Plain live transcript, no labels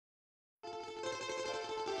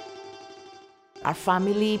Our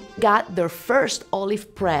family got their first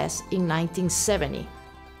olive press in 1970.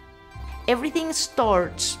 Everything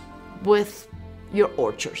starts with your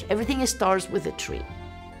orchards. Everything starts with a tree.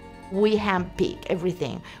 We hand-pick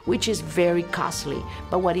everything, which is very costly,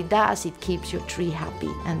 but what it does, it keeps your tree happy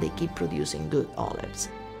and they keep producing good olives.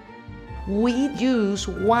 We use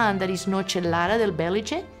one that is Nocellara del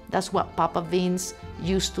Belice. That's what Papa Vince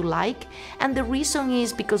used to like. And the reason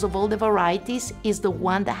is because of all the varieties, is the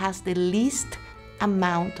one that has the least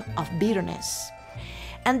amount of bitterness.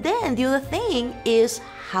 And then the other thing is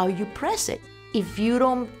how you press it. If you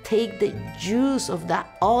don't take the juice of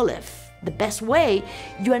that olive the best way,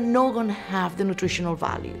 you are not going to have the nutritional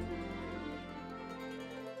value.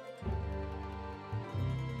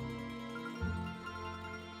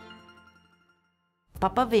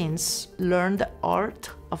 Papa Vince learned the art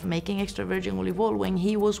of making extra virgin olive oil when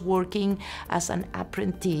he was working as an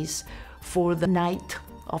apprentice for the Knight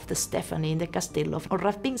of the Stephanie in the Castillo of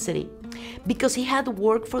Rapinseri. Because he had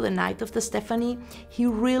worked for the Knight of the Stephanie, he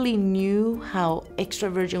really knew how extra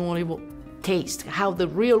virgin olive oil tastes, how the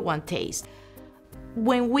real one tastes.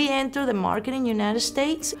 When we entered the market in the United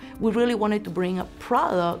States, we really wanted to bring a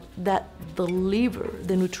product that delivered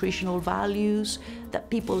the nutritional values that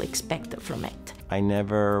people expected from it. I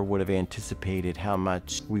never would have anticipated how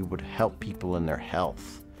much we would help people in their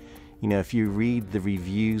health. You know, if you read the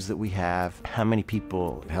reviews that we have, how many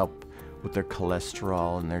people help with their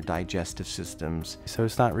cholesterol and their digestive systems. So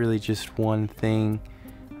it's not really just one thing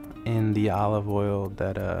in the olive oil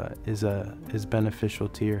that is beneficial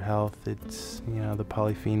to your health. It's, you know, the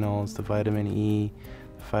polyphenols, the vitamin E,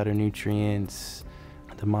 the phytonutrients,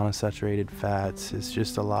 the monounsaturated fats. It's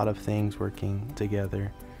just a lot of things working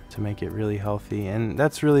together to make it really healthy. And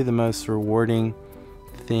that's really the most rewarding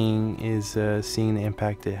thing, is seeing the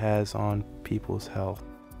impact it has on people's health.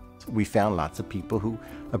 We found lots of people who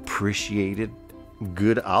appreciated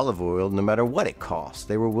good olive oil no matter what it cost.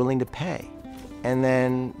 They were willing to pay. And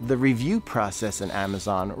then the review process in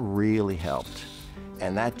Amazon really helped.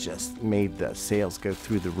 And that just made the sales go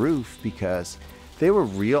through the roof because they were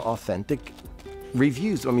real, authentic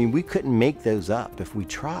reviews. I mean, we couldn't make those up if we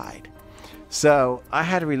tried. So I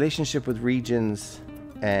had a relationship with Regions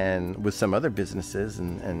and with some other businesses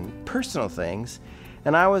and personal things.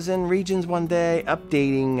 And I was in Regions one day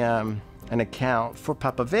updating an account for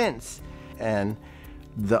Papa Vince. And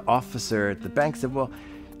the officer at the bank said, well,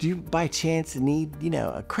 do you by chance need, you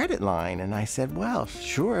know, a credit line? And I said, well,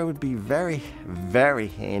 sure, it would be very, very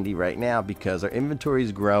handy right now because our inventory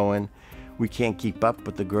is growing. We can't keep up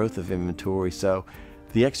with the growth of inventory. So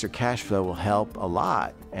the extra cash flow will help a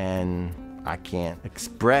lot. And I can't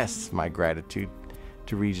express my gratitude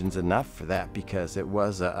to Regions enough for that, because it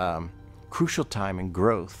was a crucial time in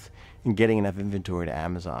growth in getting enough inventory to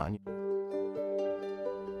Amazon.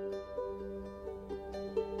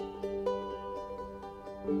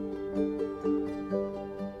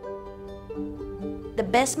 The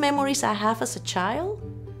best memories I have as a child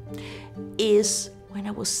is when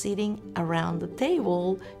I was sitting around the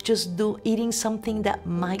table, just eating something that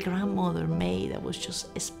my grandmother made that was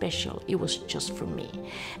just special. It was just for me.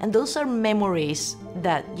 And those are memories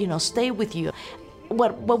that, you know, stay with you.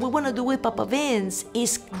 What we want to do with Papa Vince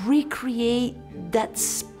is recreate that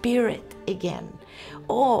spirit again.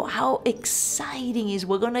 Oh, how exciting is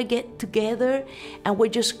we're gonna get together and we're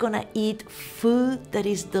just gonna eat food that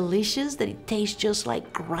is delicious, that it tastes just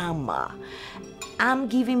like grandma. I'm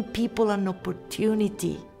giving people an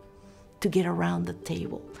opportunity to get around the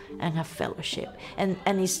table and have fellowship. And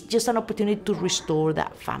it's just an opportunity to restore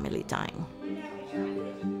that family time.